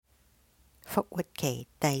復活期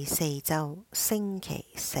第四周星期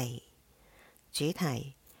四，主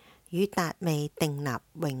題：與達味訂立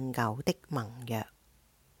永久的盟約。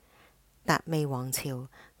達味王朝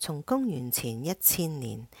從公元前1000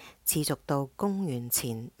年持續到公元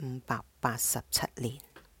前587年，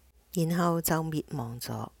然後就滅亡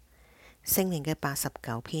咗。聖靈嘅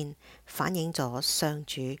89篇反映咗上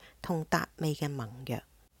主同達味嘅盟約。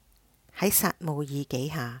喺撒慕爾記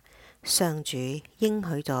下，上主應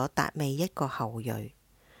許咗達味一個後裔，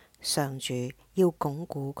上主要鞏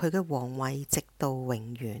固佢嘅王位直到永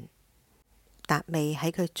遠。達味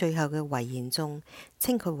喺佢最後嘅遺言中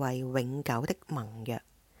稱佢為永久的盟約。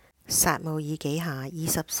撒慕爾記下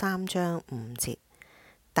23章5節。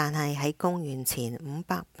但係喺公元前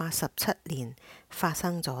587年發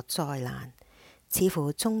生咗災難，似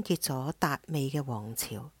乎終結咗達味嘅王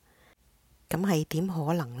朝。咁係點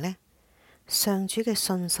可能呢？上主嘅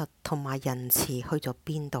信實同埋仁慈去咗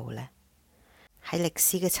邊度呢？喺歷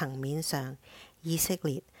史嘅層面上，以色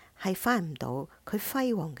列係返唔到佢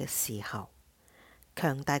輝煌嘅時候。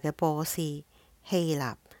強大嘅波斯、希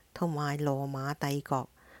臘同埋羅馬帝國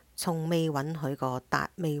從未允許過達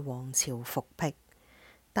味王朝復辟，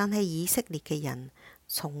但係以色列嘅人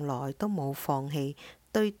從來都冇放棄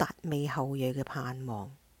對達味後裔嘅盼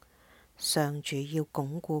望。上主要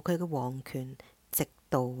鞏固佢嘅王權直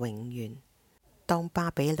到永遠。當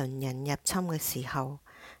巴比倫人入侵嘅時候，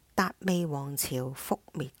達味王朝覆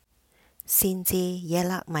滅。先知耶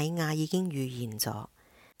肋米亞已經預言咗，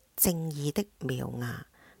正義的苗芽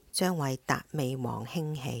將為達味王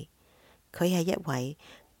興起。佢係一位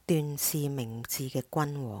斷事明智嘅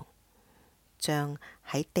君王，將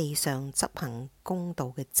喺地上執行公道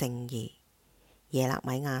嘅正義。耶肋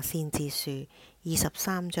米亞先知書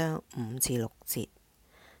23章5至6節。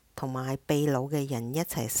同埋被擄嘅人一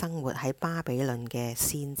齊生活喺巴比倫嘅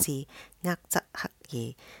先知厄則克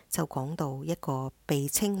爾就講到一個被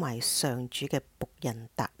稱為上主嘅僕人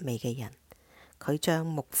達味嘅人，佢將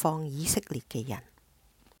牧放以色列嘅人。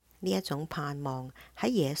呢一種盼望喺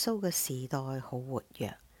耶穌嘅時代好活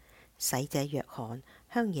躍。洗者若翰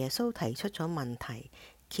向耶穌提出咗問題，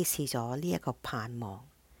揭示咗呢一個盼望：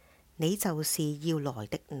你就是要來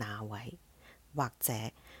的那位，或者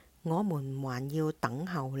我們還要等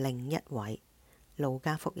候另一位。路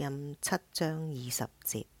加福音7章20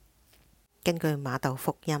節。根據瑪竇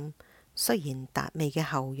福音，雖然達味嘅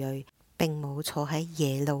後裔並冇坐喺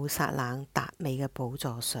耶路撒冷達味嘅寶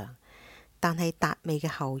座上，但係達味嘅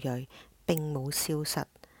後裔並冇消失。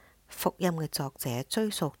福音嘅作者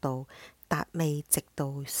追溯到達味直到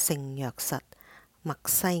聖若瑟，默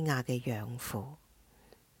西亞嘅養父。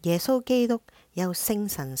耶穌基督有聖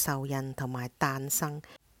神受孕同埋誕生，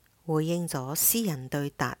回應咗詩人對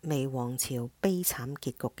達味王朝悲慘結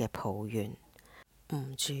局嘅抱怨。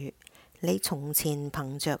主，你從前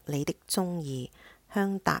憑着你的忠義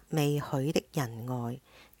向達味許的仁愛，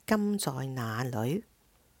今在哪裏？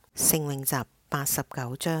聖詠集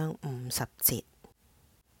89章50節。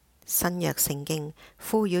新約聖經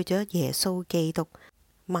賦予咗耶穌基督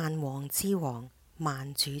萬王之王、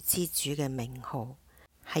萬主之主嘅名號。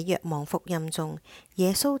喺若望福音中，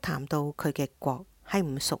耶穌談到佢嘅國係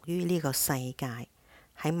唔屬於呢個世界。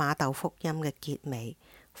喺瑪竇福音嘅結尾，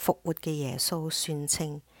復活嘅耶穌宣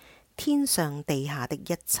稱，天上地下的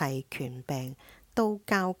一切權柄都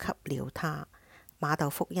交給了他。瑪竇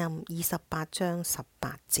福音28章18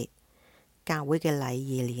節。教會嘅禮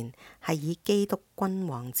儀年係以基督君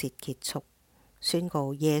王節結束，宣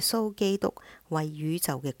告耶穌基督為宇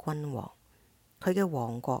宙嘅君王。佢嘅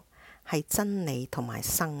王國係真理同埋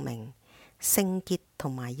生命、聖潔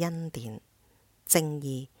同埋恩典、正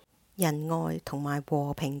義、仁愛同埋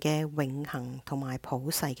和平嘅永恆同埋普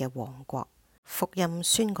世嘅王國。福音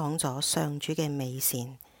宣講咗上主嘅美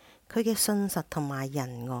善，佢嘅信實同埋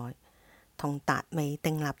仁愛，同達味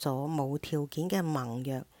訂立咗無條件嘅盟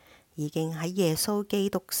約，已經喺耶穌基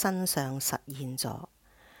督身上實現咗。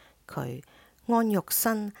佢按肉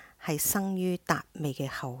身係生於達味嘅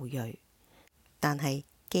後裔，但係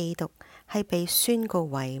基督係被宣告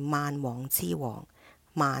為萬王之王、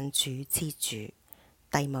萬主之主。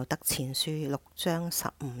弟茂德前書6章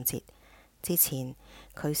15節。之前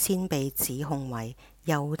佢先被指控為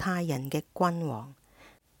猶太人嘅君王，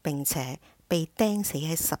並且被釘死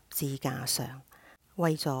喺十字架上，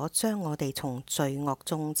為咗將我哋從罪惡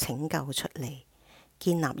中拯救出嚟，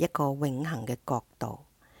建立一個永恆嘅國度。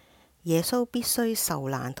耶穌必須受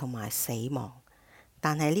難同埋死亡，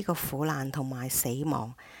但係呢個苦難同埋死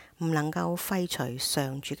亡唔能夠廢除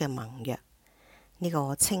上主嘅盟約。呢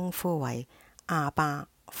個稱呼為阿爸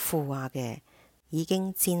父話嘅已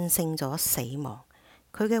經戰勝咗死亡，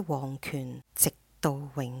佢嘅王權直到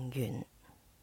永遠。